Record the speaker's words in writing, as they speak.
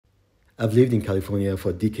I've lived in California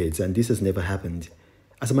for decades and this has never happened.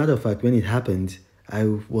 As a matter of fact, when it happened, I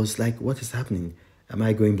was like, what is happening? Am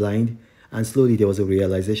I going blind? And slowly there was a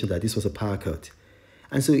realization that this was a power cut.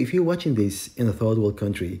 And so if you're watching this in a third world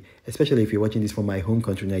country, especially if you're watching this from my home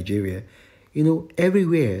country, Nigeria,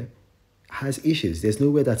 everywhere has issues. There's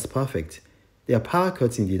nowhere that's perfect. There are power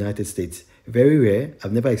cuts in the United States. Very rare.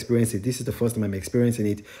 I've never experienced it. This is the first time I'm experiencing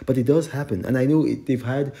it, but it does happen. And I know they've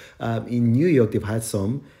had, in New York, they've had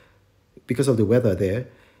some because of the weather there.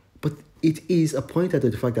 But it is a pointer to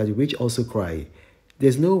the fact that the rich also cry.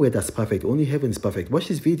 There's nowhere that's perfect. Only heaven is perfect. Watch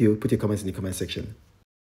this video. Put your comments in the comment section.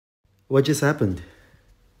 What just happened?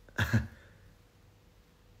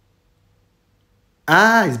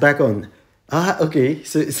 It's back on. Okay.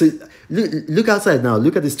 So look outside now.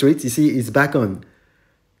 Look at the street. You see, it's back on.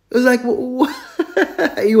 It was like,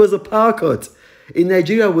 it was a power cut. In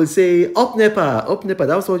Nigeria, we'll say, up NEPA, up NEPA.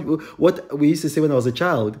 That was what we used to say when I was a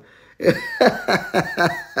child.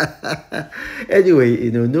 Anyway,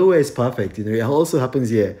 nowhere is perfect. It also happens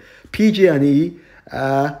here. PG&E,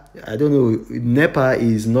 I don't know, NEPA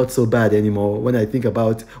is not so bad anymore when I think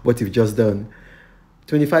about what you've just done.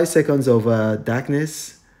 25 seconds of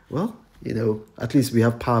darkness. Well, at least we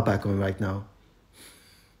have power back on right now.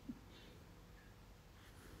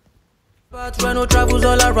 But Reno travels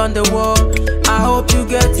all around the world. I hope you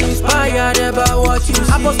get inspired about what you see.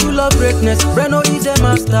 Apostle of greatness, Reno is a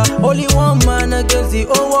master. Only one man against the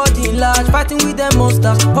whole world in large. Fighting with the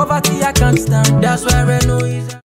monsters, poverty I can't stand. That's why Reno is